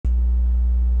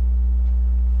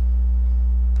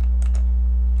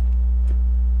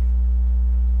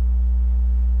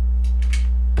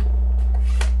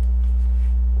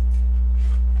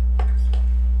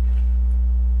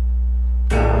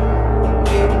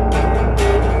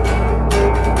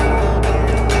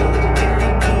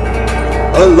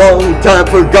A long time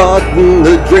forgotten,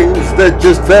 the dreams that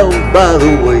just fell by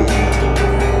the way.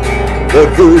 The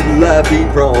good life he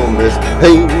promised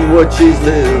ain't what she's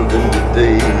living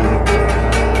today.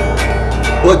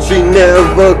 But she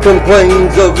never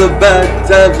complains of the bad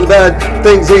times, the bad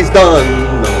things he's done.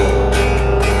 No.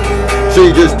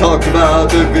 She just talks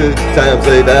about the good times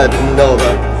they've had and all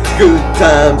the good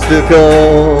times to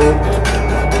come.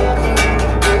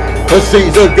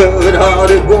 She's a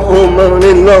good-hearted woman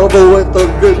in love with a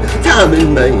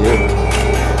good-timing man.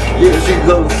 Yeah, she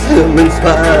loves him in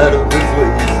spite of his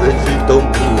ways that she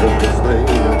don't understand.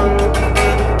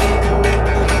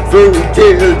 Through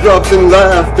teardrops and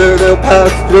laughter, they'll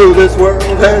pass through this world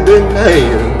hand in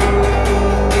hand.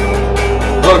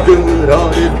 A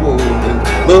good-hearted woman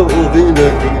loving a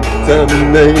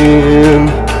good-timing man.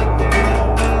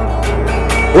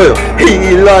 Well,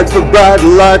 he likes the bright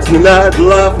lights and the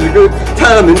nightlife and the good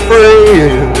time and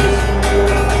friends.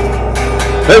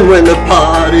 And when the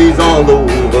party's all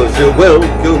over, she'll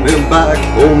welcome him back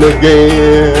home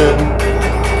again.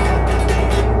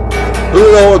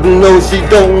 Lord knows she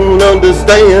don't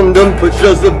understand him, but she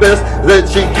does the best that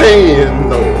she can,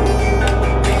 though.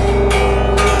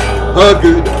 A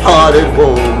good-hearted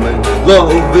woman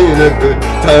loving a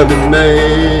good-timing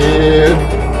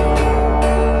man.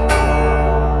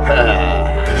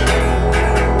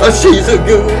 She's a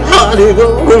good-hearted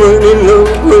woman in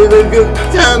love with a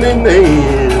good-timing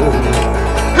man.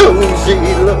 Oh, she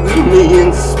loves me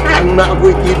in spite of my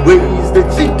wicked ways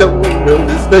that she don't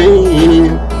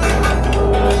understand.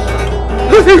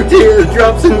 Through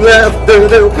teardrops and laughter,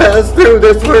 they'll pass through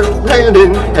this world hand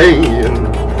in hand.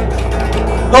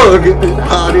 A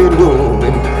good-hearted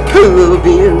woman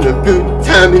loving a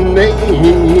good-timing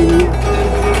man.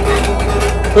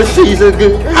 She's a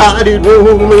good-hearted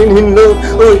woman in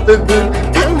love with a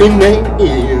good-timing man.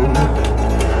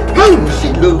 Oh,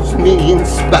 she loves me in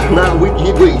spite of my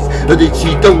wicked ways that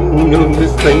she don't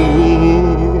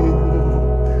understand.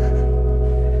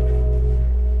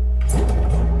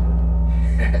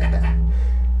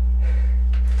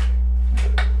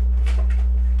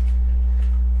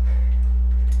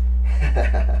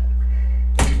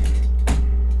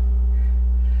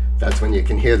 That's when you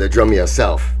can hear the drum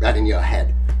yourself, right in your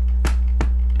head.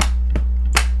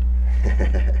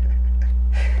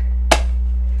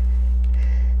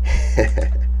 Hehehe